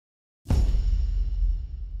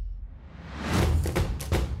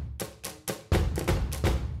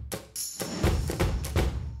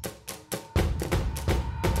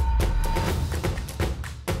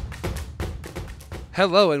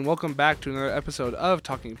Hello and welcome back to another episode of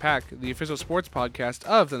Talking Pack, the official sports podcast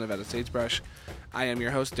of the Nevada Sagebrush. I am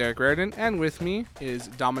your host, Derek Reardon, and with me is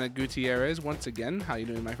Dominic Gutierrez once again. How you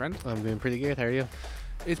doing, my friend? I'm doing pretty good. How are you?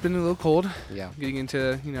 It's been a little cold. Yeah. Getting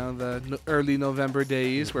into, the early November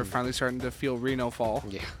days. We're finally starting to feel Reno fall.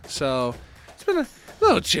 Yeah. So it's been a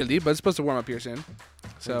little chilly, but it's supposed to warm up here soon.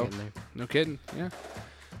 So, no kidding. Yeah.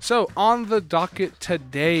 So, on the docket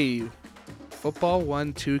today, football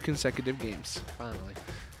won 2 consecutive games. Finally.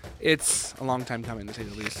 It's a long time coming, to say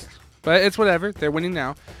the least. But it's whatever. They're winning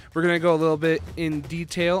now. We're going to go a little bit in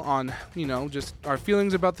detail on, just our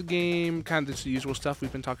feelings about the game, kind of the usual stuff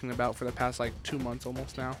we've been talking about for the past, 2 months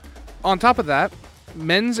almost now. On top of that,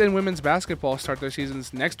 men's and women's basketball start their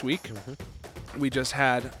seasons next week. We just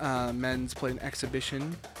had men's play an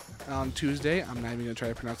exhibition on Tuesday. I'm not even going to try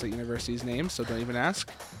to pronounce that university's name, so don't even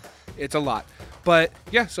ask. It's a lot. But,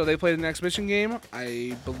 yeah, so they played an exhibition game.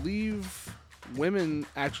 I believe women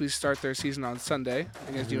actually start their season on Sunday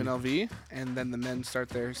against UNLV, and then the men start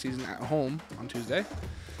their season at home on Tuesday.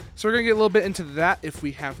 So we're going to get a little bit into that if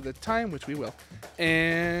we have the time, which we will.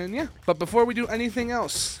 And, yeah, but before we do anything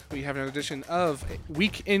else, we have an edition of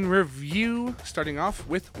Week in Review, starting off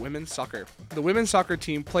with women's soccer. The women's soccer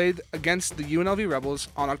team played against the UNLV Rebels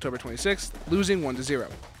on October 26th, losing 1-0.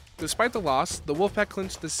 Despite the loss, the Wolfpack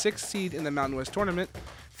clinched the 6th seed in the Mountain West tournament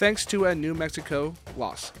thanks to a New Mexico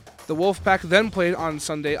loss. The Wolfpack then played on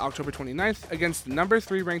Sunday, October 29th against number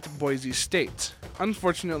 3 ranked Boise State.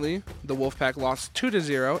 Unfortunately, the Wolfpack lost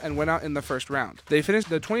 2-0 and went out in the first round. They finished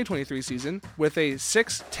the 2023 season with a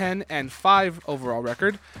 6-10-5 overall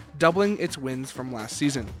record, doubling its wins from last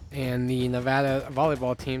season. And the Nevada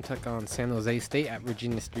volleyball team took on San Jose State at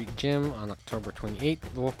Virginia Street Gym on October 28th.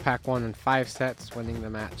 The Wolfpack won in 5 sets, winning the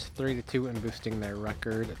match 3-2 and boosting their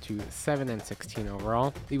record to 7-16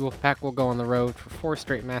 overall. The Wolfpack will go on the road for 4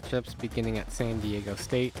 straight matchups beginning at San Diego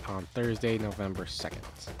State on Thursday, November 2nd.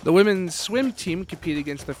 The women's swim team competed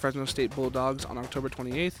against the Fresno State Bulldogs on October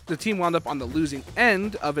 28th. The team wound up on the losing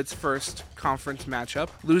end of its first conference matchup,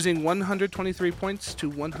 losing 123 points to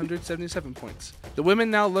 177 points. The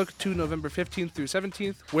women now look to November 15th through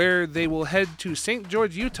 17th, where they will head to St.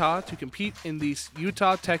 George, Utah to compete in the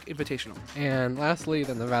Utah Tech Invitational. And lastly,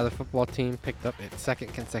 the Nevada football team picked up its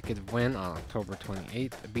 2nd consecutive win on October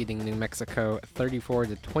 28th, beating New Mexico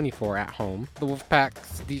 34-24 at home. The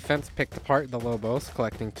Wolfpack's defense picked apart the Lobos,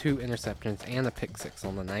 collecting 2 interceptions and a pick 6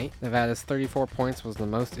 on the night. Nevada's 34 points was the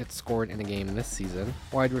most it scored in a game this season.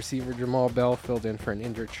 Wide receiver Jamal Bell filled in for an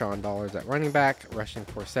injured Sean Dollars at running back, rushing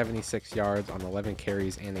for 76 yards on 11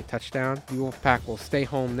 carries and a touchdown. The Wolfpack will stay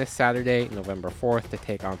home this Saturday, November 4th, to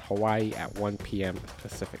take on Hawaii at 1 p.m.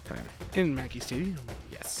 Pacific time. In Mackey Stadium.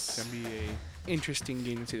 Yes. It's going to be a interesting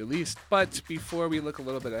game to say the least. But before we look a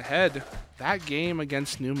little bit ahead, that game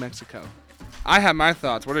against New Mexico. I have my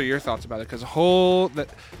thoughts. What are your thoughts about it? Because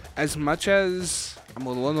as much as I'm a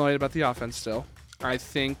little annoyed about the offense still, I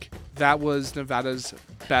think that was Nevada's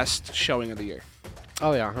best showing of the year.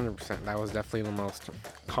 Oh yeah, 100%. That was definitely the most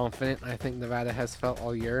confident I think Nevada has felt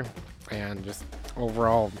all year. And just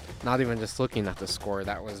overall, not even just looking at the score,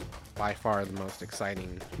 that was by far the most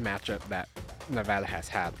exciting matchup that Nevada has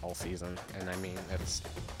had all season. And I mean, it's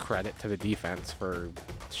credit to the defense for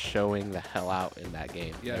showing the hell out in that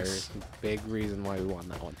game. Yes. There's a big reason why we won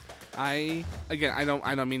that one. I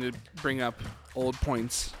don't mean to bring up old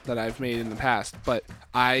points that I've made in the past, but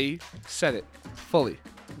I said it fully.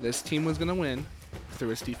 This team was going to win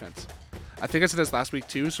through its defense. I think I said this last week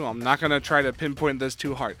too, so I'm not going to try to pinpoint this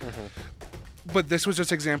too hard. But this was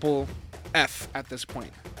just example F at this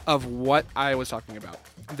point of what I was talking about.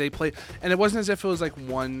 They played, and it wasn't as if it was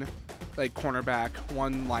one cornerback,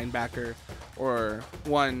 one linebacker, or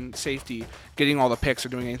one safety getting all the picks or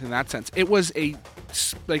doing anything in that sense. It was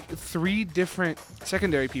 3 different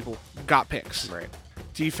secondary people got picks. Right.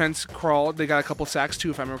 Defense crawled. They got a couple sacks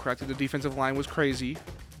too, if I remember correctly. The defensive line was crazy.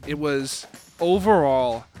 It was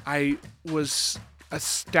overall, I was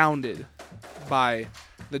astounded by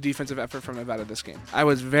the defensive effort from Nevada this game. I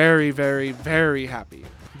was very, very, very happy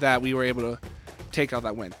that we were able to take out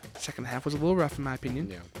that win. Second half was a little rough in my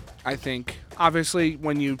opinion. Yeah. I think, obviously,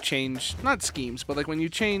 when you change, not schemes, but when you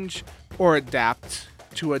change or adapt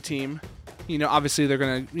to a team, obviously they're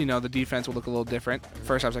going to, the defense will look a little different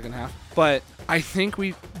first half, second half. But I think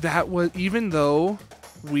even though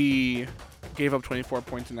we gave up 24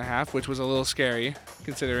 points in the half, which was a little scary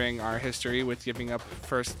considering our history with giving up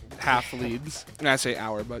first half leads. And I say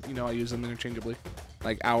our, but I use them interchangeably,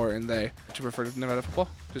 like our and they, to refer to Nevada football,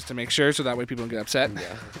 just to make sure so that way people don't get upset.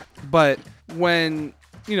 Yeah. But when,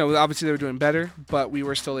 obviously they were doing better, but we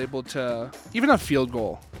were still able to, even a field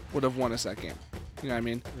goal would have won us that game. You know what I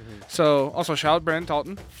mean? So also shout out Brandon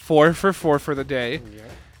Dalton, 4 for 4 for the day. Yeah.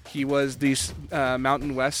 He was the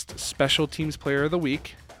Mountain West Special Teams Player of the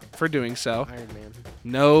Week for doing so. Iron Man.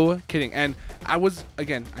 No kidding. And I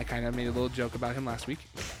kind of made a little joke about him last week.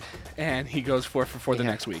 And he goes 4 for 4 the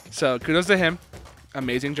next week. So kudos to him.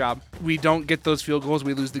 Amazing job. We don't get those field goals,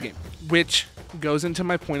 we lose the game. Which goes into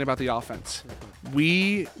my point about the offense.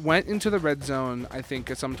 We went into the red zone, I think,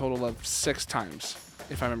 a sum total of 6 times,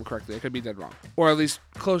 if I remember correctly. I could be dead wrong. Or at least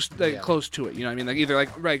close to it. You know what I mean? Like either like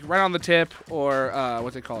right on the tip or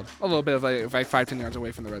what's it called? A little bit of like 5-10 yards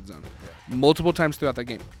away from the red zone. Multiple times throughout that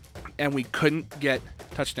game. And we couldn't get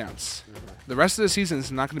touchdowns. The rest of the season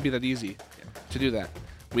is not going to be that easy to do that.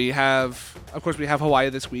 We have Hawaii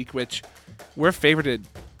this week, which we're favorited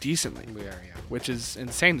decently. We are, yeah. Which is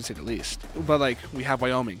insane to say the least. But like we have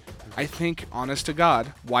Wyoming. I think, honest to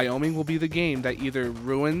God, Wyoming will be the game that either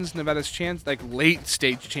ruins Nevada's chance, like late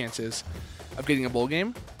stage chances of getting a bowl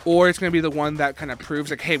game, or it's going to be the one that kind of proves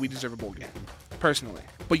like, hey, we deserve a bowl game, personally.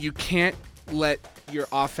 But you can't let your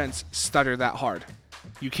offense stutter that hard.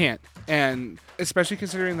 You can't. And especially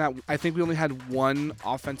considering that I think we only had one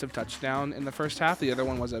offensive touchdown in the first half. The other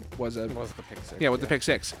one was the pick six. Yeah, with the pick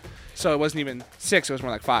 6. So it wasn't even 6. It was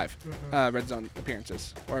more like 5 red zone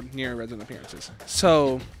appearances or near red zone appearances.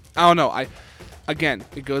 So I don't know. Again,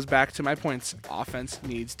 it goes back to my points. Offense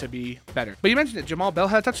needs to be better. But you mentioned it. Jamal Bell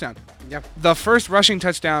had a touchdown. Yep. The first rushing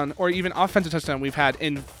touchdown or even offensive touchdown we've had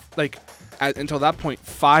in until that point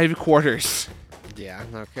 5 quarters. Yeah,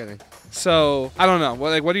 no kidding. So I don't know.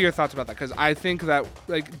 What are your thoughts about that? Because I think that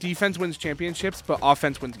defense wins championships, but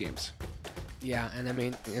offense wins games. Yeah, and I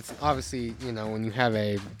mean, it's obviously, when you have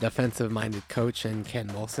a defensive-minded coach and Ken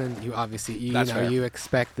Wilson, you obviously, you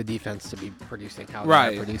expect the defense to be producing how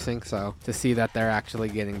they're producing. So to see that they're actually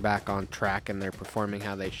getting back on track and they're performing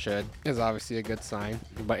how they should is obviously a good sign.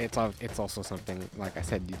 But it's also something, like I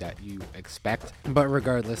said, that you expect. But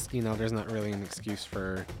regardless, there's not really an excuse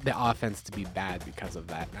for the offense to be bad because of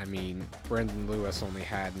that. I mean, Brendan Lewis only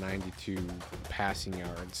had 92 passing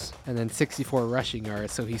yards and then 64 rushing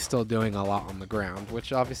yards, so he's still doing a lot on the ground,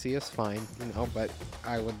 which obviously is fine, but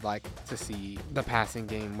I would like to see the passing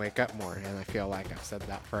game wake up more, and I feel like I've said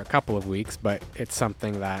that for a couple of weeks, but it's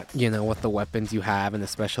something that, with the weapons you have, and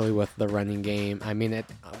especially with the running game, I mean, it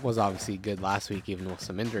was obviously good last week, even with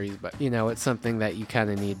some injuries, but, it's something that you kind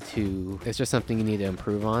of it's just something you need to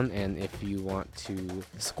improve on, and if you want to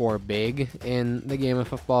score big in the game of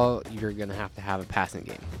football, you're going to have a passing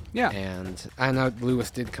game. Yeah. And I know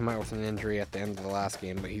Lewis did come out with an injury at the end of the last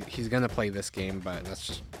game, but he's going to play this game, but that's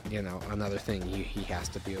just, another thing. He has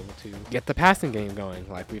to be able to get the passing game going,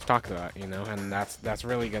 like we've talked about, and that's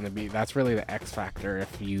really the X factor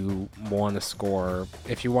if you want to score,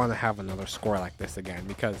 if you want to have another score like this again,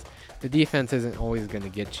 because the defense isn't always going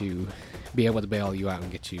to be able to bail you out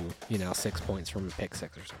and get you, 6 points from a pick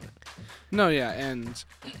 6 or something. No, yeah, and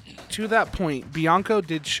to that point, Bianco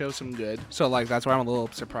did show some good, so that's why I'm a little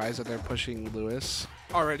surprised that they're pushing Lewis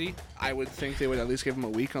already. I would think they would at least give him a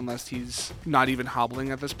week unless he's not even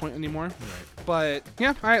hobbling at this point anymore. Right. But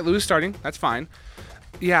yeah, all right, Lewis starting. That's fine.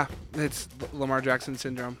 Yeah, it's Lamar Jackson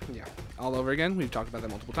syndrome. Yeah, all over again. We've talked about that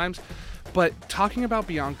multiple times. But talking about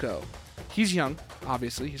Bianco, he's young,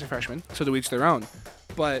 obviously. He's a freshman, so to each their own.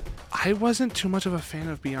 But I wasn't too much of a fan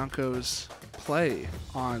of Bianco's play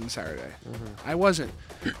on Saturday. I wasn't.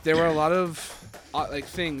 There were a lot of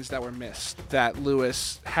things that were missed that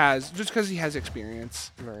Lewis has just because he has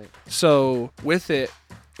experience. Right. So with it,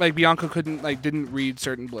 Bianco didn't read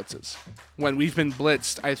certain blitzes. When we've been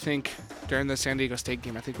blitzed, I think during the San Diego State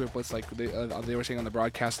game, I think we were blitzed they were saying on the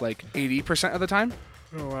broadcast 80% of the time.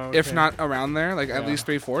 Oh, wow, okay. If not around there, at least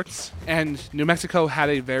 3/4. And New Mexico had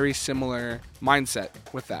a very similar mindset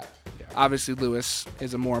with that. Yeah. Obviously, Lewis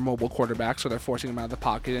is a more mobile quarterback, so they're forcing him out of the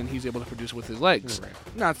pocket, and he's able to produce with his legs. Right.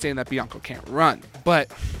 Not saying that Bianco can't run,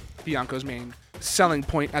 but Bianco's main selling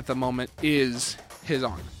point at the moment is his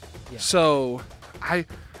arm. Yeah. So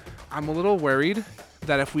I'm a little worried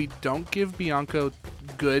that if we don't give Bianco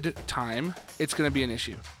good time, it's going to be an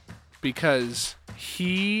issue because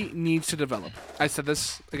he needs to develop. I said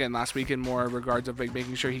this again last week in more regards of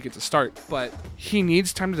making sure he gets a start, but he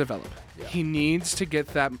needs time to develop. Yeah. He needs to get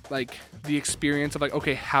that the experience of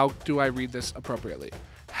okay, how do I read this appropriately?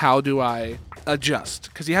 How do I adjust?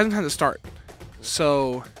 Because he hasn't had to start.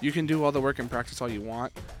 So you can do all the work and practice all you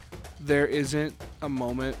want. There isn't a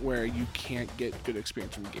moment where you can't get good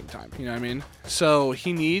experience from game time. You know what I mean? So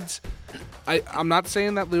he needs... I'm not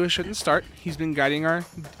saying that Lewis shouldn't start. He's been guiding our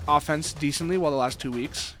offense decently the last 2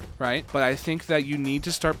 weeks. right? But I think that you need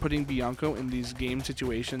to start putting Bianco in these game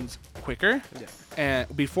situations quicker. Yeah.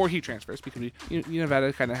 And before he transfers, because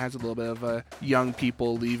Nevada kind of has a little bit of a young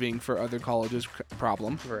people leaving for other colleges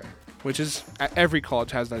problem, Right. which is every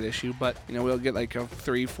college has that issue. But we'll get like a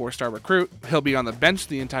 3-4 star recruit. He'll be on the bench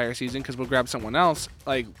the entire season because we'll grab someone else.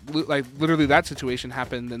 Like literally that situation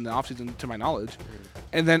happened in the offseason, to my knowledge.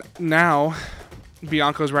 And then now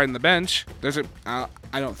Bianco's riding the bench. I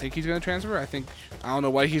don't think he's going to transfer. I don't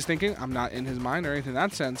know what he's thinking. I'm not in his mind or anything in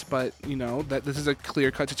that sense, but that this is a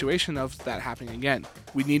clear-cut situation of that happening again.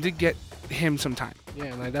 We need to get him some time.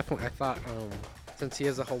 Yeah, and I thought since he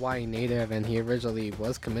is a Hawaii native and he originally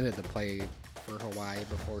was committed to play for Hawaii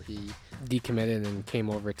before he decommitted and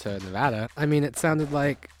came over to Nevada. I mean, it sounded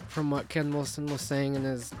like from what Ken Wilson was saying in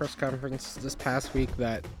his press conference this past week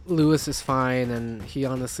that Lewis is fine, and he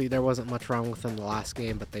honestly, there wasn't much wrong with him the last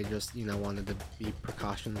game, but they just, wanted to be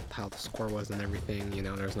precaution with how the score was and everything.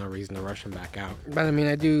 There's no reason to rush him back out. But I mean,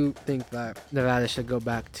 I do think that Nevada should go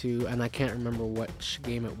back to, and I can't remember which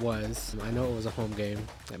game it was. I know it was a home game.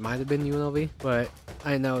 It might have been UNLV, but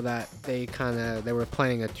I know that they were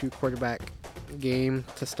playing a 2-quarterback game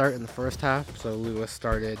to start in the first half. So Lewis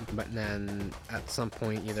started, but then at some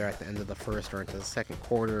point, either at the end of the first or into the second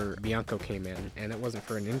quarter, Bianco came in, and it wasn't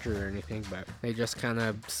for an injury or anything, but they just kind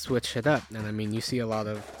of switched it up. And I mean, you see a lot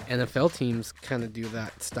of NFL teams kind of do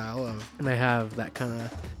that style of, they have that kind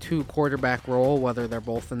of 2-quarterback role, whether they're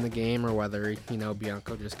both in the game or whether,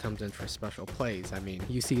 Bianco just comes in for special plays. I mean,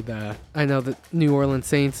 you see I know the New Orleans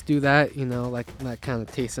Saints do that, like that kind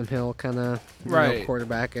of Taysom Hill kind of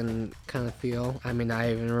quarterback and kind of feel. I mean,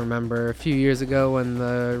 I even remember a few years ago when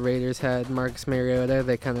the Raiders had Marcus Mariota,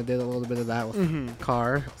 they kind of did a little bit of that with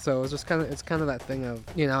Carr. So it was just it's kind of that thing of,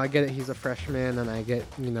 I get it, he's a freshman, and I get,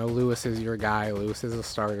 Lewis is your guy, Lewis is a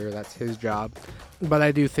starter, that's his job. But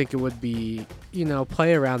I do think it would be,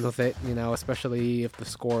 play around with it, especially if the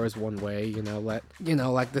score is one way,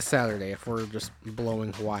 like this Saturday, if we're just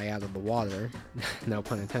blowing Hawaii out of the water, no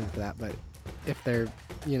pun intended for that, but if they're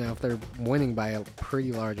winning by a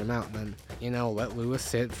pretty large amount, then, let Lewis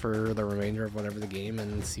sit for the remainder of whatever the game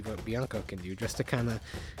and see what Bianco can do, just to kind of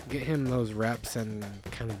get him those reps and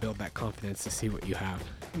kind of build that confidence to see what you have.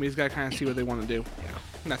 We just got to kind of see what they want to do. Yeah.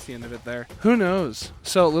 And that's the end of it there. Who knows?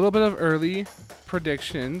 So a little bit of early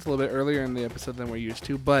predictions, a little bit earlier in the episode than we're used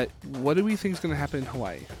to, but what do we think is going to happen in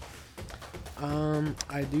Hawaii?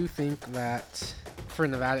 I do think that for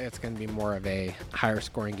Nevada, it's going to be more of a higher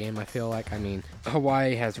scoring game, I feel like. I mean,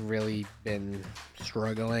 Hawaii has really been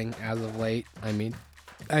struggling as of late. I mean,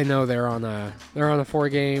 I know they're on a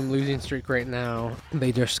 4-game losing streak right now.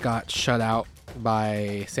 They just got shut out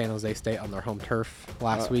by San Jose State on their home turf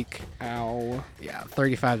last week. Ow. Yeah,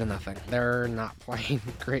 35-0. They're not playing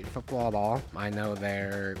great football at all. I know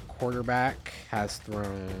their quarterback has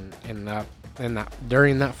thrown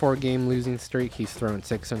during that 4-game losing streak, he's thrown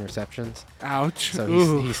 6 interceptions. Ouch. So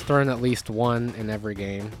he's thrown at least one in every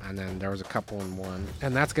game, and then there was a couple in one.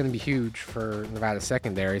 And that's going to be huge for Nevada's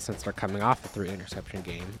secondary since they're coming off a 3-interception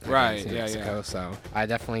game against New Mexico. Yeah. So I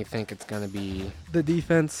definitely think it's going to be, the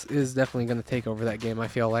defense is definitely going to take over that game, I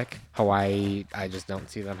feel like. Hawaii, I just don't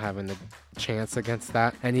see them having the chance against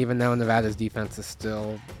that. And even though Nevada's defense is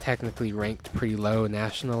still technically ranked pretty low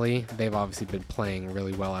nationally, they've obviously been playing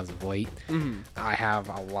really well as of late. I have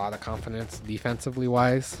a lot of confidence defensively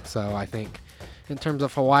wise, so I think in terms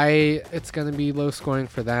of Hawaii, it's going to be low scoring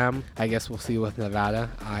for them. I guess we'll see with Nevada.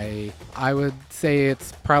 I would say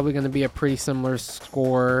it's probably going to be a pretty similar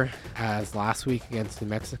score as last week against New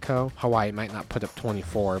Mexico. Hawaii might not put up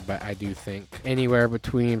 24, but I do think anywhere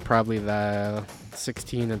between probably the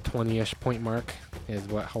 16 and 20-ish point mark is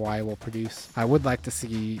what Hawaii will produce. I would like to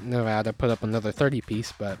see Nevada put up another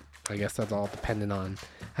 30-piece, but I guess that's all dependent on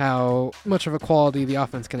how much of a quality the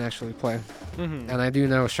offense can actually play. And I do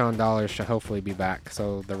know Sean Dollars should hopefully be back,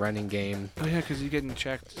 so the running game... Oh, yeah, because he's getting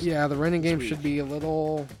checked. Yeah, the running game should be a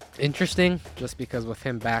little interesting, just because with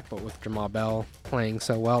him back, but with Jamal Bell playing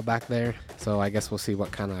so well back there. So I guess we'll see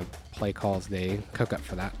what kind of play calls they cook up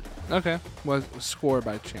for that. Okay. What score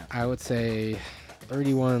by chance? I would say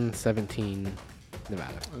 31-17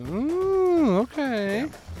 Nevada. Ooh, okay. Yeah.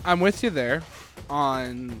 I'm with you there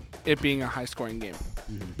on it being a high-scoring game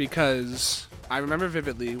because I remember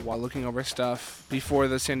vividly while looking over stuff before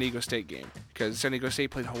the San Diego State game, because San Diego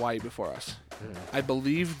State played Hawaii before us. I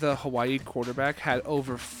believe the Hawaii quarterback had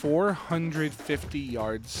over 450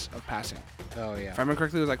 yards of passing. Oh, yeah. If I remember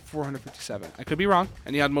correctly, it was like 457. I could be wrong,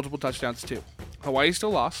 and he had multiple touchdowns too. Hawaii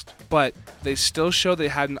still lost, but they still showed they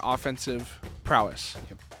had an offensive prowess.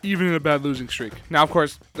 Yep. Even in a bad losing streak. Now, of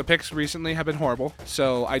course, the picks recently have been horrible,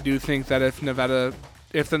 so I do think that if Nevada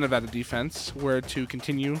if the Nevada defense were to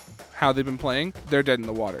continue how they've been playing, they're dead in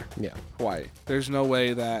the water. Yeah. Hawaii. There's no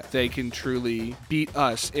way that they can truly beat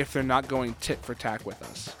us if they're not going tit for tat with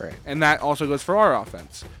us. Right. And that also goes for our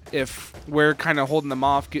offense. If we're kind of holding them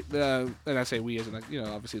off, and I say we as in,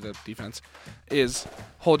 obviously the defense is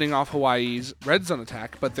holding off Hawaii's red zone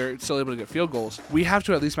attack, but they're still able to get field goals. We have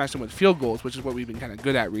to at least match them with field goals, which is what we've been kind of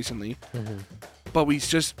good at recently. Mm-hmm. But we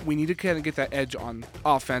need to kind of get that edge on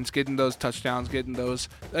offense, getting those touchdowns, getting those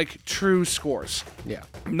like true scores. Yeah.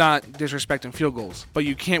 Not disrespecting field goals, but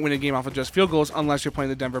you can't win a game off of just field goals unless you're playing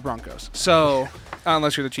the Denver Broncos. So,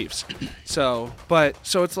 unless you're the Chiefs. So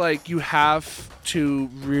it's like you have to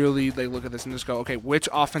really look at this and just go, okay, which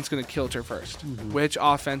offense is going to kilter first? Mm-hmm. Which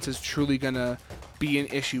offense is truly going to be an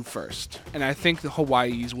issue first? And I think the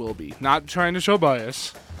Hawaii's will be. Not trying to show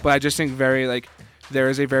bias, but I just think there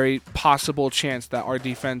is a very possible chance that our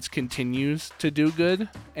defense continues to do good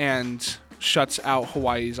and shuts out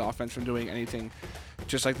Hawaii's offense from doing anything,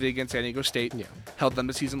 just like they did against San Diego State. Yeah. Held them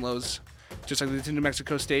to season lows. Just like they did to New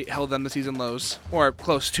Mexico State, held them to season lows, or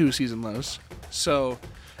close to season lows. So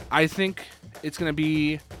I think it's going to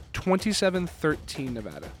be 27-13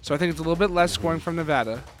 Nevada. So I think it's a little bit less scoring from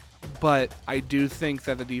Nevada, but I do think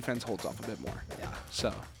that the defense holds off a bit more. Yeah.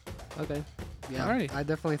 So. Okay. Yeah, Alrighty. I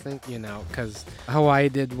definitely think, because Hawaii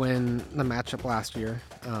did win the matchup last year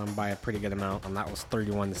by a pretty good amount, and that was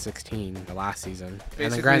 31-16 the last season.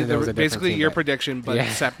 And then granted, it was a different team, your but- prediction, but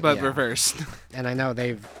Yeah, yeah. reversed. And I know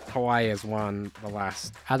Hawaii has won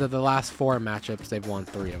out of the last 4 matchups, they've won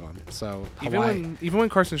 3 of them. So Hawaii, even when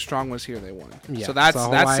Carson Strong was here, they won. yeah, So that's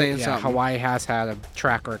Hawaii, saying something. Hawaii has had a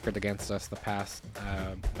track record against us the past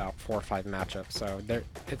about 4 or 5 matchups. So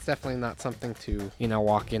it's definitely not something to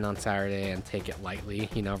walk in on Saturday and take it lightly,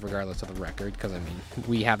 regardless of the record. Because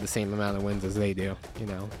we have the same amount of wins as they do.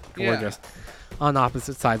 Yeah. We're just on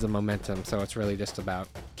opposite sides of momentum. So it's really just about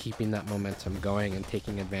keeping that momentum going and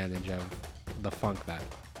taking advantage of the funk that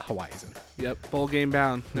Hawaii's in. Yep, bowl game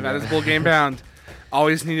bound. Nevada's bowl game bound. All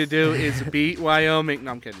we just need to do is beat Wyoming.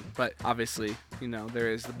 No, I'm kidding. But obviously,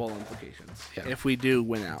 there is the bowl implications if we do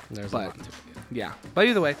win out. There's but, a lot to it. Yeah. But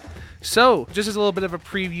either way, so just as a little bit of a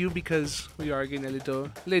preview because we are getting a little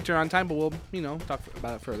later on time, but we'll, talk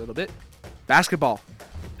about it for a little bit. Basketball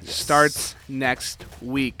starts next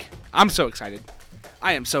week. I'm so excited.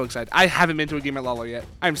 I am so excited. I haven't been to a game at Lawler yet.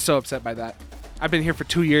 I'm so upset by that. I've been here for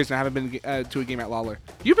 2 years and I haven't been to a game at Lawler.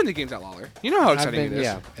 You've been to games at Lawler. You know how exciting it is.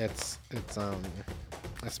 Yeah, it's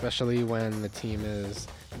especially when the team is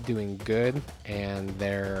doing good and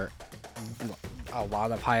there a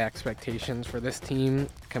lot of high expectations for this team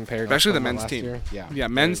compared especially to the men's last team. Year. Yeah,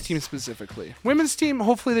 men's team specifically. Women's team,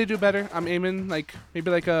 hopefully they do better. I'm aiming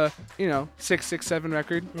maybe a 6-6-7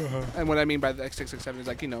 record. And what I mean by the 6-6-7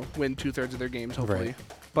 is win 2/3 of their games hopefully. Right.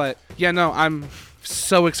 But yeah, no, I'm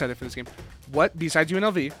so excited for this game. What besides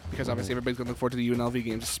UNLV, because obviously everybody's gonna look forward to the UNLV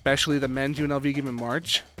games, especially the men's UNLV game in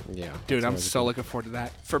March. Yeah. Dude, I'm really so cool. looking forward to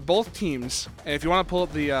that. For both teams, and if you want to pull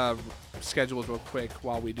up the schedules real quick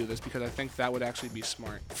while we do this, because I think that would actually be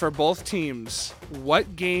smart. For both teams,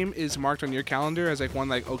 what game is marked on your calendar as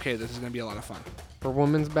okay, this is going to be a lot of fun? For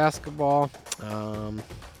women's basketball,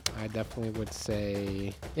 I definitely would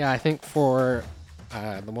say, I think for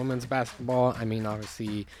the women's basketball,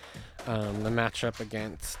 obviously the matchup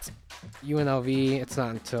against UNLV, it's not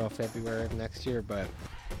until February of next year, but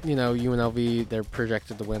UNLV, they're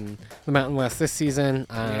projected to win the Mountain West this season.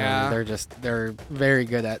 They're very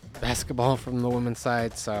good at basketball from the women's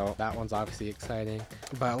side, so that one's obviously exciting.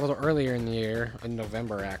 But a little earlier in the year, in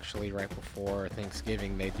November actually, right before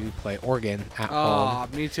Thanksgiving, they do play Oregon at home.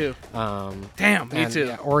 Oh, me too. Damn, me too.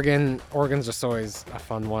 Yeah, Oregon's just always a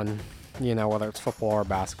fun one. Whether it's football or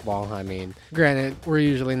basketball. Granted, we're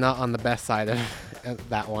usually not on the best side of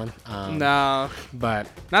that one. No, but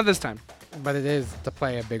not this time. But it is, to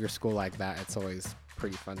play a bigger school like that, it's always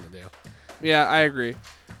pretty fun to do. Yeah, I agree.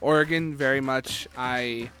 Oregon, very much.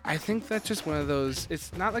 I think that's just one of those,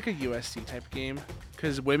 it's not like a USC type game,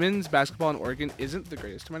 because women's basketball in Oregon isn't the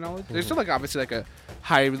greatest to my knowledge. They're still obviously a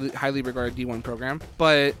highly regarded D1 program,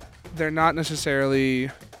 but they're not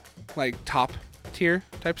necessarily top tier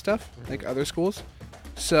type stuff like other schools.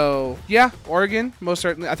 So yeah, Oregon most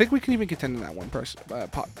certainly. I think we can even contend in that one,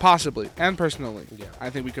 possibly and personally. Yeah. I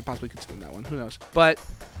think we could possibly contend in that one. Who knows? But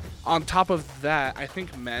on top of that, I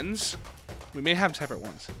think men's, we may have separate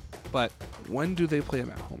ones. But when do they play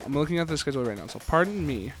them at home? I'm looking at the schedule right now, so pardon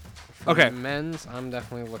me. Okay. For men's, I'm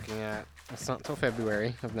definitely looking at, it's not until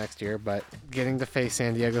February of next year, but getting to face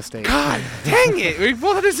San Diego State. God dang it! We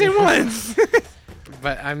both had the same ones.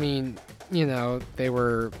 But they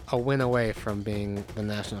were a win away from being the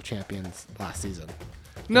national champions last season.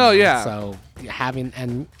 No, yeah. So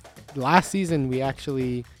and last season we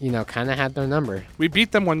actually, kind of had their number. We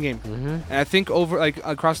beat them one game. Mm-hmm. And I think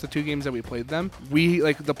across the 2 games that we played them,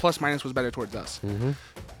 the plus minus was better towards us. Mm-hmm.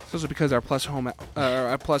 This was because our plus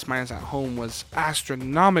minus at home was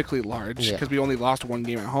astronomically large because we only lost 1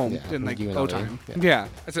 game at home in overtime. Yeah,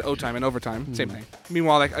 I said overtime and overtime, same thing.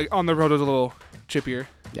 Meanwhile, on the road it was a little chippier.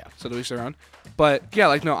 Yeah. So to each their own. But yeah,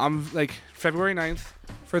 I'm February 9th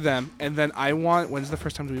for them, and then I want. When's the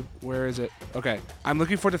first time where is it? Okay, I'm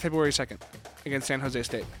looking forward to February 2nd against San Jose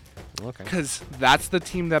State. Okay. Because that's the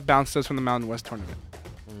team that bounced us from the Mountain West tournament.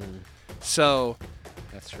 So.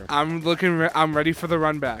 That's true. I'm ready for the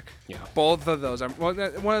run back. Yeah. Both of those. One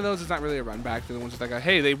of those is not really a run back. The other one's like,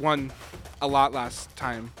 hey, they won a lot last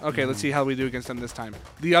time. Okay, let's see how we do against them this time.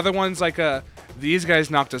 The other one's like these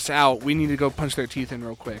guys knocked us out. We need to go punch their teeth in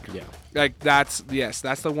real quick. Yeah. That's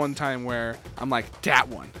the one time where I'm like, that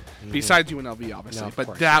one. Mm-hmm. Besides UNLV, obviously. No, but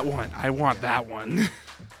course. that one, I want that one.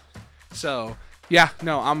 So, yeah,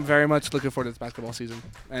 no, I'm very much looking forward to this basketball season.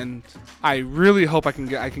 And I really hope I can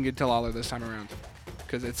get to Lawler this time around.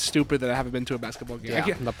 Because it's stupid that I haven't been to a basketball game.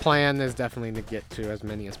 Yeah, the plan is definitely to get to as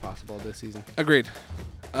many as possible this season. Agreed.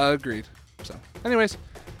 So, anyways,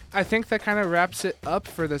 I think that kind of wraps it up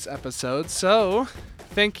for this episode. So,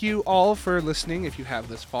 thank you all for listening, if you have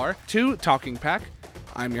this far, to Talking Pack.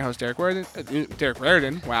 I'm your host, Derek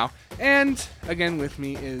Raridan. Wow. And, again, with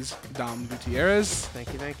me is Dom Gutierrez.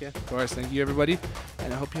 Thank you. Of course, thank you, everybody.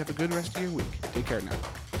 And I hope you have a good rest of your week. Take care now.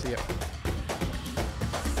 See ya.